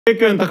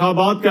एक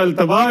इंतखाबात का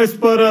अल्तवा, इस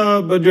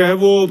पर जो है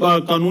वो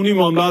कानूनी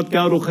मामलात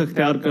क्या रुख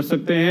इख्तियार कर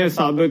सकते हैं।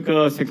 साबिक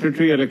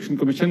secretary election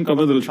commission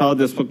Kanwar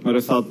Dilshad इस वक्त मेरे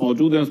साथ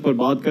मौजूद हैं। उस पर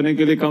बात करने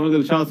के लिए कंवर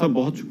दिलशाद साहब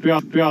बहुत शुक्रिया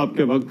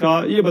आपके वक्त का।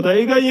 ये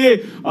बताइएगा, ये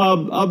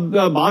अब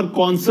बार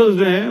कौंसिल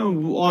जो हैं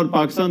और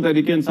पाकिस्तान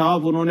तहरीक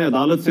इंसाफ, उन्होंने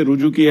अदालत से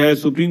रुजू किया है,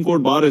 सुप्रीम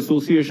कोर्ट बार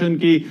एसोसिएशन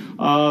की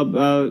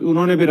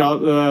उन्होंने भी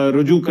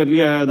रुजू कर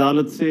लिया है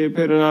अदालत से,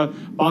 फिर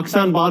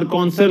पाकिस्तान बार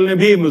कौंसिल ने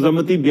भी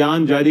मजम्मती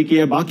बयान जारी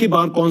किया है, बाकी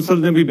बार कौंसिल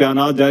ने भी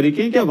बयान जारी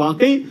किए। क्या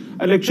वाकई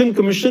इलेक्शन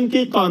कमीशन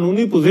की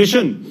कानूनी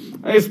पोजीशन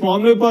इस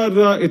मामले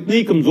पर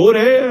इतनी कमजोर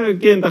है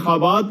कि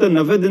इंतखाबात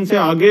 90 दिन से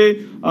आगे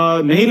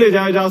नहीं ले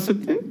जाए जा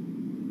सकते?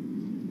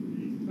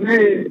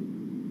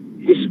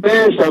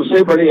 इसमें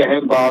सबसे बड़ी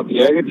अहम बात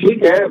यह है कि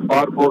ठीक है,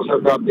 बार कौंसिल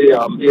का भी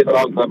आप भी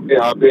एहतराम करते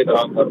हैं, आप भी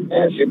एहतराम करते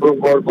हैं, सुप्रीम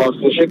कोर्ट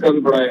कॉन्स्टिट्यूशन का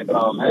भी बड़ा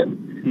एहतराम है,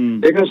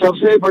 लेकिन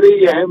सबसे बड़ी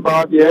अहम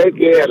बात यह है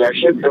कि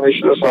इलेक्शन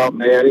कमिश्नर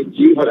साहब ने, यानी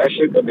चीफ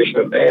इलेक्शन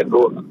कमिश्नर ने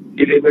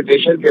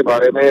डिलिमिटेशन के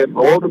बारे में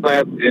रोड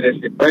मैप देने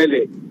से पहले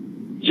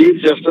चीफ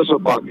जस्टिस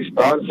ऑफ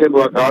पाकिस्तान से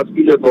मुलाकात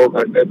की, जो 2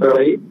 घंटे तक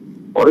रही,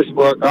 और इस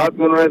मुलाकात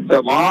में उन्होंने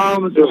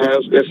तमाम जो है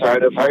उसके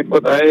साइड इफेक्ट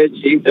बताए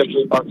चीफ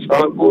जस्टिस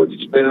पाकिस्तान को,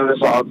 जिसमें उन्होंने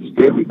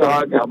साथ ये भी कहा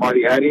कि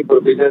हमारी आईनी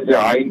प्रोविजन जो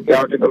आइन के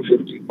आर्टिकल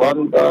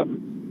 51 का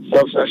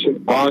सब सेक्शन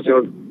 5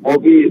 और वो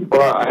भी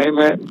बड़ा अहम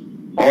है,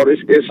 और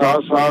इसके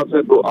साथ साथ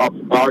तो आप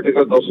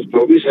आर्टिकल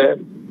 224 है,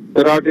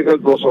 फिर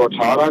आर्टिकल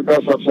 218 का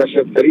सब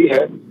सेक्शन 3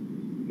 है।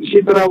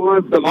 इसी तरह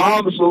उन्होंने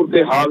तमाम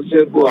सूरत हाल से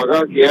उनको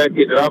आगाह किया है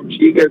कि जनाब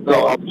ठीक है,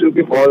 तो अब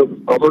चूंकि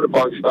गवर्नमेंट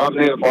पाकिस्तान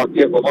ने,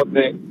 वफाकी हुकूमत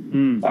ने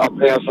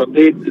अपने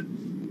असम्बली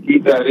की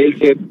तहरीर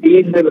से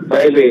 3 दिन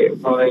पहले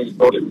उन्होंने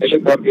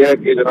नोटिफिकेशन कर दिया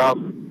कि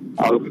जनाब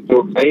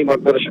जो नई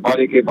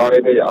मर्दमशुमारी के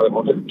बारे में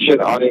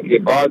नोटिफिकेशन आने के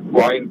बाद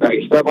वो आइन का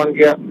हिस्सा बन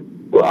गया।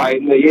 तो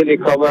आइन में ये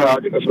लिखा हुआ है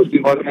आर्टिकल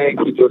 51 में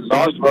कि जो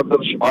लास्ट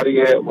मर्दमशुमारी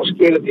है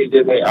उसके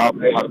नतीजे में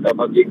आपने हल्का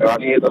बंदी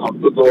करानी है। तो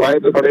हम तो 2 राय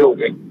पे खड़े हो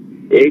गए,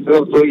 एक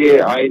तरफ तो ये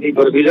आईनी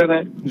प्रोविजन है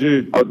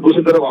और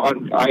दूसरी तरफ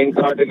आइन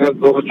का आर्टिकल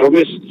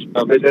 224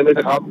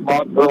 में हम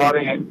बात करवा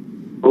रहे हैं।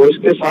 तो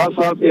इसके साथ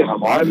साथ ये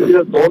हमारे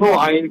लिए दोनों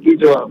आइन की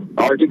जो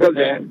आर्टिकल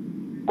हैं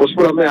उस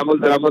पर हमें अमल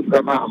दरामद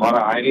करना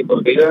हमारा आईनी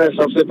प्रोविजन है।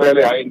 सबसे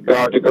पहले आइन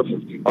का आर्टिकल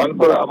 51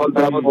 पर अमल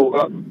दरामद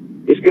होगा,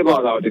 इसके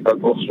बाद आर्टिकल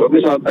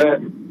 224 आता है।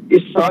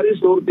 इस सारी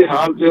सूरत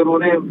हाल से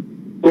उन्होंने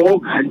 2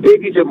 घंटे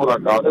की जो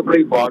मुलाकात है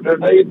बड़ी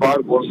इंपॉर्टेंट है, ये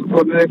बार कौंसिल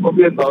को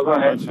भी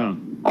अंदाजा है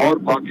और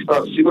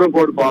Pakistan supreme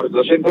court bar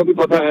association को भी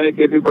पता है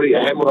कि भी बड़ी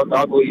अहम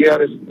मुलाकात हुई है,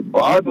 और इसके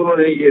बाद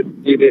उन्होंने ये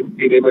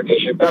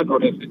डिलिमिटेशन का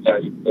नोटिस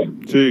जारी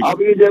किया।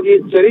 अब ये जब ये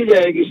चली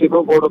जाएगी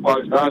सुप्रीम कोर्ट ऑफ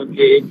पाकिस्तान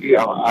के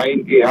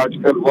आइन के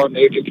आर्टिकल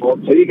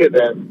 184(3) के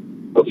तहत,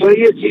 तो फिर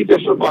ये चीफ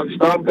जस्टिस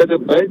पाकिस्तान का जो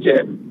बेंच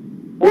है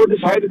वो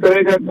डिसाइड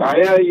करेगा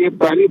आया ये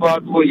पहली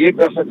बात वो ये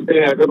कर सकते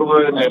हैं अगर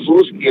उन्होंने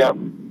महसूस किया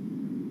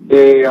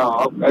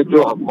कि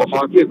जो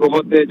वफाकी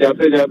हुकूमत ने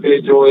जाते जाते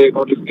जो एक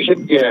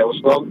नोटिफिकेशन किया है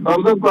उसको हम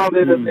कामदम करार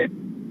दे देते हैं।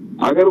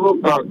 अगर वो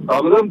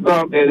कामदम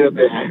करार दे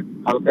देते हैं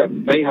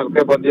नई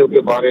हल्का बंदियों के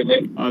बारे में,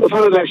 तो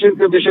फिर इलेक्शन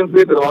कमीशन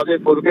के दरवाजे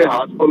खुल के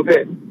हाथ खुल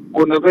के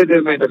वो 90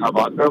 दिन में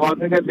इंतखाबात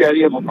करवाने की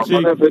तैयारी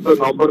मुकम्मल है। फिर तो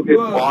नवंबर के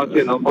 5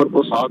 नवंबर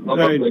को 7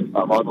 नवंबर को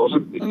इंतखाबात हो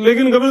सकती है।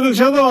 लेकिन कंवर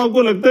दिलशाद,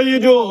 आपको लगता है ये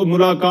जो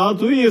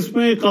मुलाकात हुई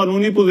इसमें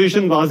कानूनी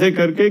पोजीशन वाजे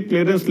करके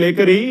क्लियरेंस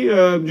लेकर ही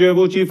जो है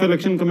वो चीफ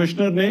इलेक्शन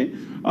कमिश्नर ने,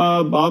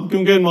 आप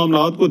क्योंकि इन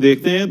मामलात को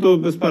देखते हैं तो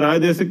इस पर राय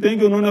दे सकते हैं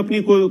कि उन्होंने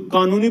अपनी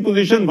कानूनी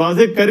पोजीशन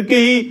वाजे करके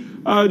ही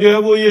जो है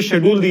वो ये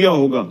शेड्यूल दिया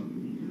होगा?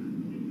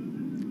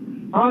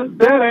 हाँ,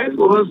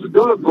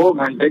 जो 2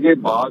 घंटे के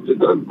बाद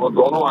वो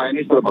दोनों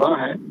आईनी सरबराह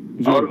हैं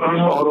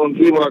और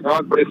उनकी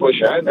मुलाकात बड़ी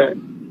खुशहाल है,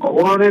 और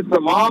उन्होंने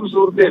तमाम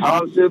सूरत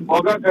हाल से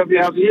मौका कर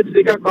दिया। ये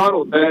तरीका कार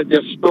होता है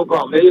जस्टिसों का,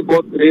 हमने ये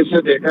बहुत करीब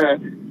से देखा है,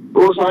 तो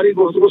वो सारी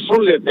को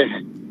सुन लेते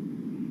हैं,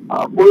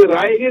 कोई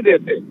राय नहीं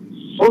देते,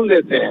 सुन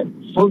लेते हैं,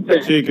 सुनते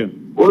हैं। ठीक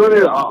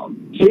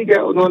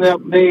है, उन्होंने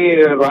अपनी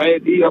राय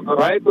दी,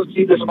 राय तो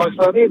चीफ जस्टिस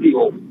पाकिस्तान नहीं दी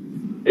हो,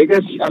 लेकिन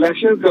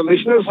इलेक्शन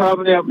कमिश्नर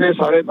साहब ने अपने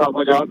सारे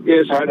कागजात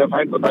के साइड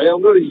इफेक्ट बताए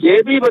होंगे, और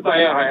ये भी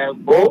बताया है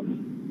हमको,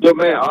 जो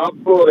मैं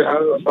आपको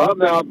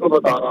साहब मैं आपको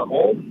बता रहा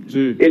हूँ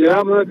कि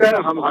जनाब उन्होंने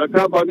कहा हम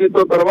हल्का बंदी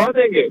तो करवा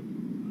देंगे,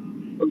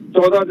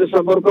 14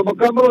 दिसंबर को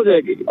मुकम्मल हो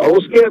जाएगी, और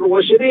उसके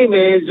रोशनी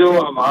में जो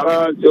हमारा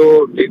जो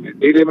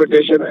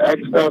डिलिमिटेशन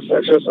एक्ट का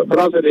सेक्शन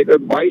 17 से लेकर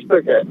 22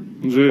 तक है,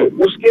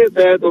 तो उसके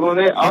तहत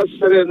उन्होंने आज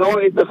से 9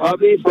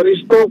 इंतखाबी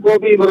फरिश्तों को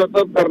भी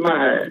मुरतब करना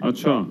है।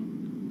 अच्छा,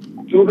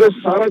 क्योंकि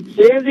सारा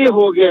चेंज ही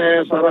हो गया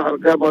है, सारा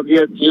हल्का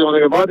बंदियां चेंज होने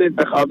के बाद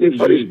इंतखाबी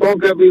फरिश्तों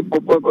के भी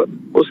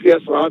उसके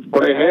असरात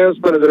पड़े हैं, उस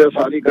पर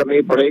नजरसानी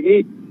करनी पड़ेगी,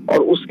 और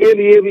उसके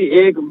लिए भी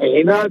 1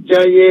 महीना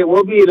चाहिए,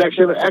 वो भी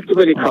इलेक्शन एक्ट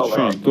में लिखा हुआ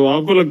है। तो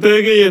आपको लगता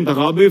है कि ये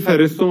इंतखाबी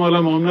फहरिस्तों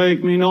वाला मामला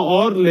 1 महीना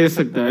और ले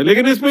सकता है?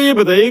 लेकिन इसमें ये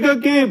बताइएगा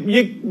कि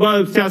ये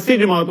सियासी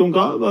जमातों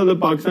का,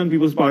 पाकिस्तान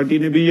पीपल्स पार्टी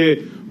ने भी ये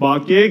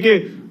बात की है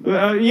कि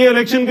ये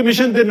इलेक्शन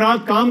कमीशन दिन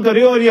रात काम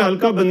करे और ये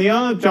हल्का बंदियां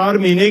 4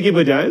 महीने की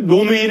बजाय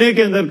 2 महीने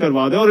के अंदर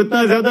करवा दे, और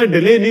इतना ज्यादा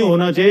डिले नहीं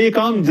होना चाहिए, ये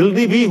काम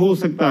जल्दी भी हो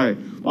सकता है।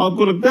 तो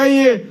आपको लगता है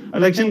ये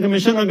इलेक्शन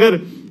कमीशन अगर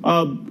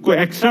कोई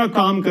एक्स्ट्रा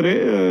काम करे,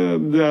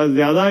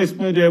 ज्यादा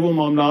इसमें जो है वो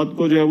मामलात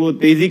को जो है वो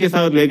तेजी के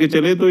साथ लेके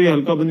चले, तो ये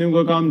हल्का बंदियों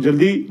का काम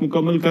जल्दी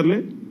मुकम्मल कर ले?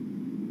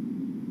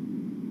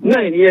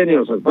 नहीं, ये नहीं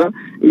हो सकता।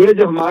 ये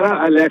जो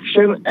हमारा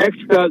इलेक्शन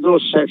एक्ट का जो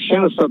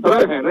सेक्शन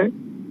 17 है ना,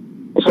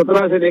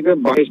 17 से लेकर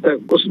 22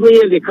 तक, उसमें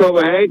ये लिखा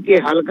हुआ है कि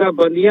हल्का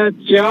बंदियां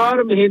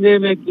 4 महीने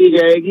में की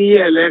जाएगी।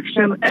 ये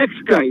इलेक्शन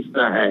एक्ट का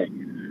हिस्सा है।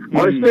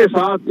 और इसके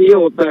साथ ये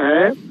होता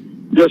है,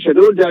 जो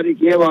शेड्यूल जारी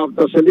किया वो आप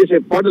तसल्ली से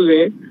पढ़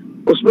लें।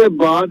 उसमें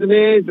बाद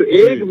में जो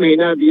 1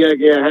 महीना दिया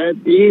गया है,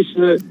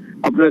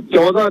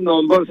 14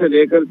 नवंबर से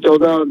लेकर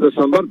 14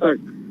 दिसंबर तक,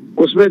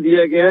 उसमें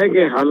दिया गया है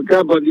कि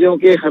हल्का बंदियों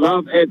के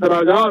खिलाफ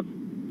एतराजात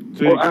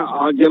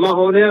जमा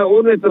होने,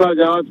 उन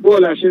एतराजात को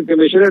इलेक्शन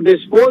कमीशन ने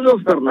डिस्पोज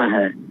ऑफ करना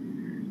है।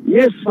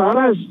 ये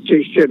सारा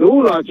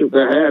शेड्यूल आ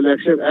चुका है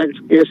इलेक्शन एक्ट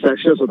के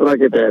सेक्शन 17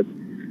 के तहत।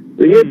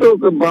 तो ये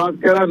तो बात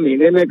करा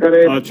महीने में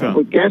करे, अच्छा।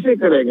 तो कैसे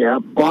करेंगे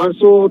आप?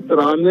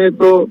 593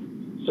 तो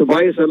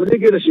सूबाई असम्बली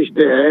की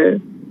नशिस्तें हैं,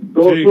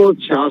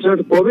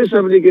 266 कौमी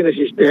असम्बली की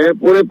नशिस्तें हैं,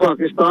 पूरे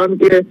पाकिस्तान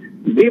के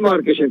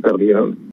डिमार्केशन कर दिया हमने।